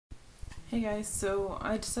Hey guys, so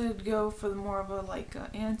I decided to go for more of a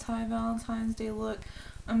anti-Valentine's Day look.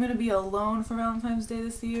 I'm gonna be alone for Valentine's Day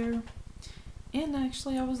this year. And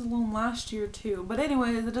actually I was alone last year too. But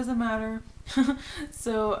anyways, it doesn't matter.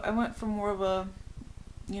 So I went for more of a,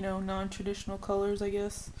 non-traditional colors, I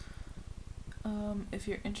guess. If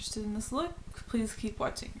you're interested in this look, please keep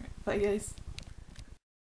watching. Bye guys.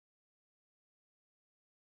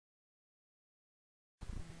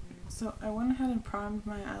 So I went ahead and primed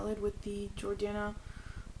my eyelid with the Jordana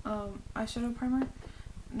eyeshadow primer.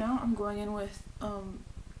 Now I'm going in with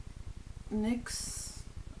NYX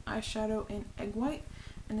eyeshadow in Egg White,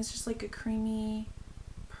 and it's just like a creamy,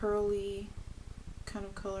 pearly kind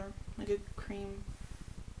of color, like a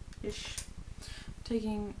cream-ish.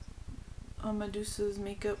 Taking Medusa's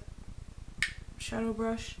makeup shadow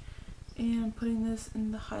brush and putting this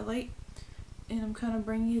in the highlight, and I'm kind of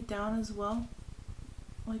bringing it down as well,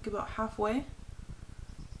 like about halfway,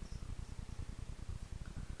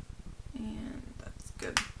 and that's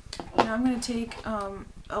good. Now I'm going to take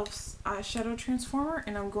e.l.f.'s eyeshadow transformer,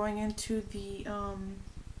 and I'm going into the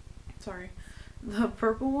the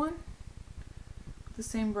purple one, the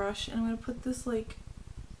same brush, and I'm going to put this like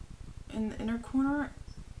in the inner corner,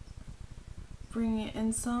 bring it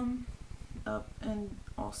in some, up and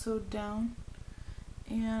also down,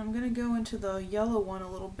 and I'm going to go into the yellow one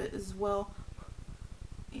a little bit as well,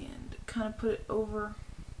 and kind of put it over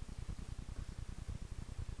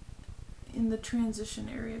in the transition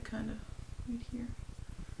area, kind of right here.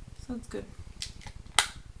 So that's good.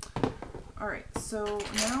 Alright, so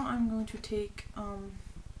now I'm going to take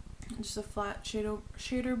just a flat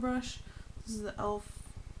shader brush. This is the e.l.f.,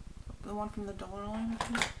 the one from the dollar line, I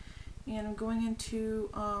think. And I'm going into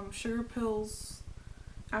Sugar Pill's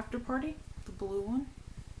After Party, the blue one.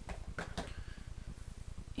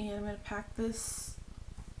 And I'm going to pack this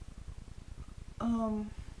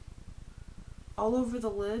all over the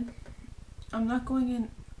lid. I'm not going in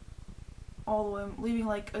all the way, I'm leaving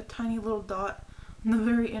like a tiny little dot in the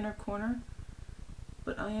very inner corner,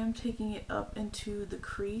 but I am taking it up into the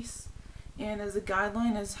crease, and as a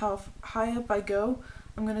guideline as how high up I go,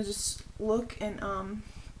 I'm going to just look and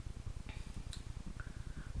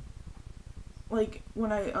like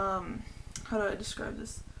when I how do I describe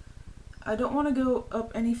this? I don't want to go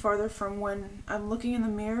up any farther from when I'm looking in the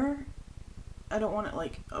mirror. I don't want it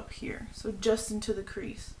like up here, so just into the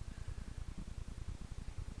crease.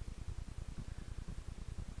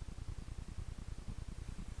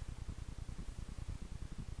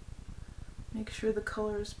 Make sure the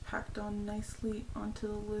color is packed on nicely onto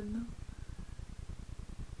the lid though.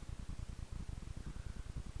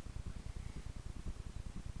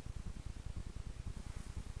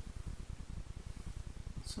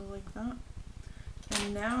 So like that.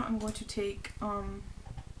 And now I'm going to take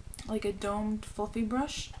like a domed fluffy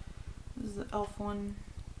brush. This is the e.l.f. one,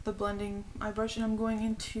 the blending eye brush, and I'm going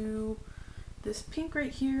into this pink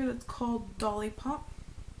right here that's called Dolly Pop.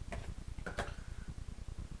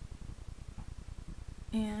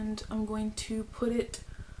 And I'm going to put it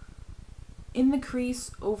in the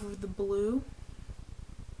crease over the blue,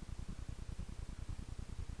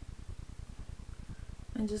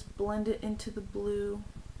 and just blend it into the blue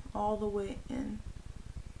all the way in.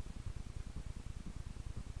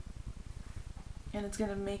 And it's going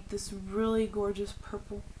to make this really gorgeous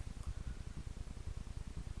purple.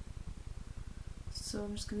 So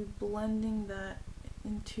I'm just going to be blending that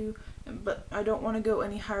into, but I don't want to go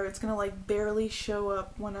any higher. It's going to like barely show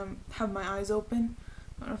up when I have my eyes open.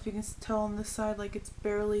 I don't know if you can tell on this side, like it's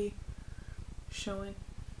barely showing.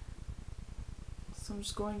 So I'm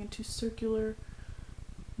just going into circular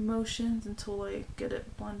motions until I get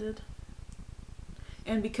it blended.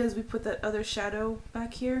 And because we put that other shadow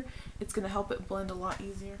back here, it's going to help it blend a lot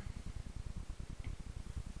easier.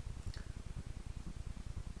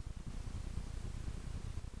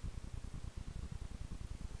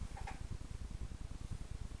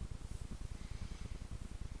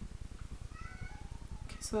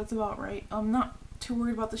 Okay, so that's about right. I'm not too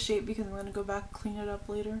worried about the shape because I'm going to go back and clean it up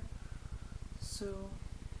later. So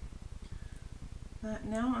that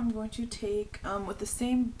now I'm going to take, with the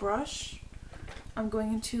same brush, I'm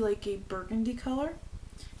going into like a burgundy color,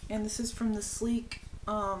 and this is from the Sleek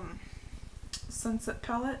Sunset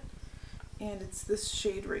palette, and it's this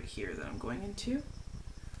shade right here that I'm going into,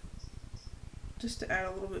 just to add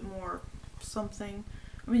a little bit more something.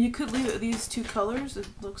 I mean, you could leave it with these two colors, it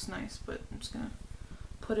looks nice, but I'm just gonna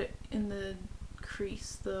put it in the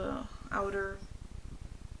crease, the outer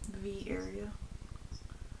V area.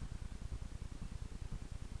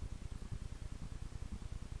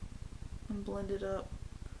 And blend it up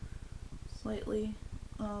slightly.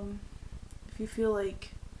 If you feel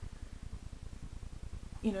like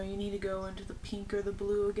you know, you need to go into the pink or the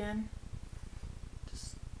blue again.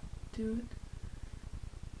 Just do it.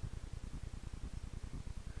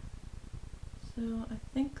 So I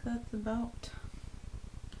think that's about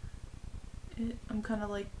it. I'm kind of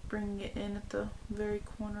like bringing it in at the very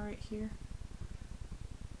corner right here.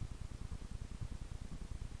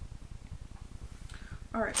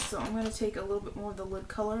 Alright, so I'm going to take a little bit more of the lid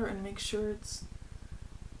color and make sure it's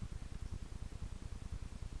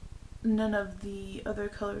none of the other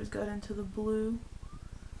colors got into the blue.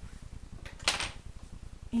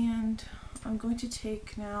 And I'm going to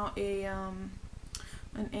take now an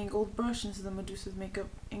angled brush. This is the Medusa's Makeup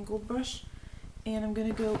angled brush, and I'm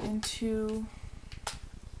going to go into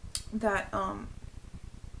that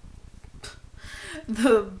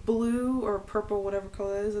the blue or purple, whatever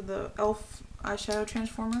color it is, of the e.l.f. eyeshadow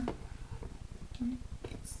transformer, and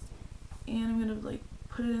I'm going to like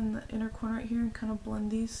put it in the inner corner right here and kind of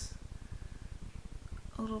blend these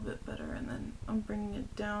a little bit better, and then I'm bringing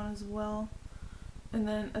it down as well. And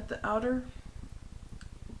then at the outer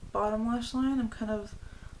bottom lash line,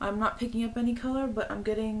 I'm not picking up any color, but I'm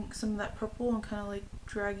getting some of that purple and kind of like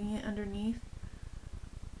dragging it underneath.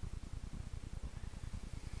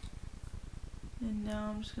 And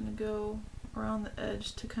now I'm just going to go around the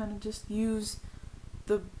edge to kind of just use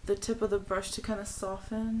the tip of the brush to kind of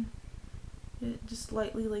soften it just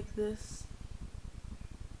lightly like this.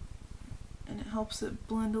 And it helps it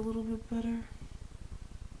blend a little bit better.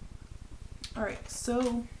 Alright,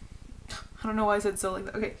 so I don't know why I said so like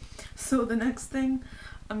that. Okay, so the next thing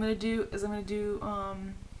I'm going to do is I'm going to do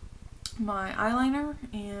my eyeliner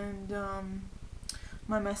and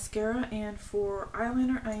my mascara. And for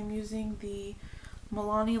eyeliner, I am using the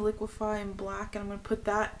Milani Liquify in black, and I'm going to put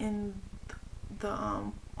that in the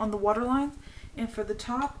on the waterline. And for the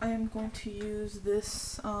top, I am going to use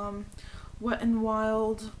this Wet n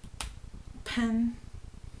Wild pen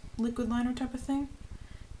liquid liner type of thing.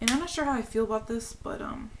 And I'm not sure how I feel about this, but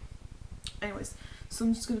anyways, so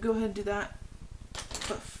I'm just going to go ahead and do that.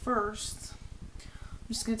 But first, I'm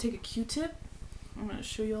just going to take a Q-tip. I'm going to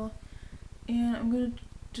show y'all. And I'm going to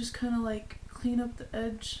just kind of like clean up the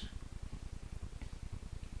edge.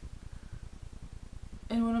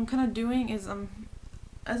 And what I'm kind of doing is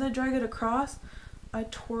as I drag it across, I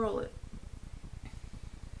twirl it.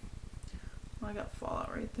 Oh, I got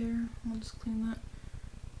fallout right there. I'll just clean that.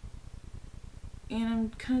 And I'm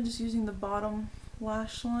kind of just using the bottom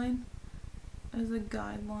lash line as a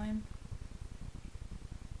guideline.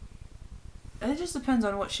 And it just depends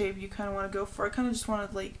on what shape you kind of want to go for. I kind of just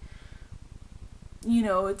want to, like, you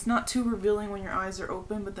know, it's not too revealing when your eyes are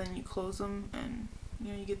open, but then you close them and,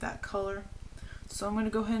 you know, you get that color. So I'm going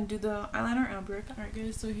to go ahead and do the eyeliner, and I'll be right back. Alright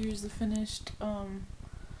guys, so here's the finished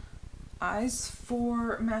eyes.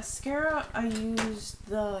 For mascara, I used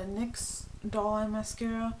the NYX Doll Eye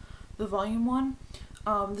Mascara, the volume one.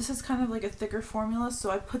 This is kind of like a thicker formula,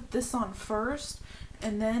 so I put this on first,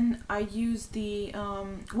 and then I used the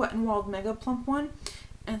Wet n Wild Mega Plump one.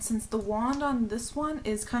 And since the wand on this one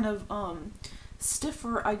is kind of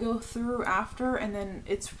stiffer, I go through after, and then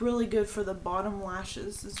it's really good for the bottom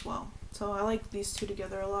lashes as well. So I like these two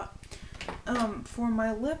together a lot. For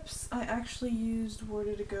my lips, I actually used, where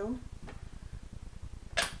did it go?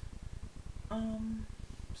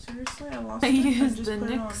 Seriously, I lost it. I used the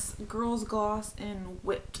NYX Girls Gloss in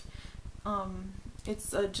Whipped.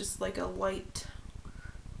 It's just like a light,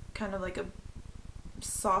 kind of like a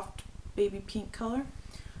soft baby pink color.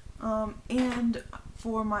 And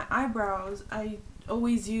for my eyebrows, I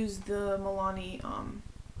always use the Milani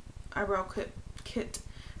eyebrow kit.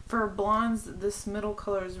 For blondes, this middle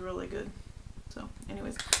color is really good. So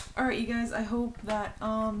anyways, alright you guys, I hope that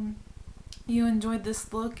you enjoyed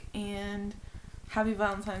this look, and happy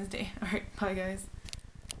Valentine's Day. Alright, bye guys.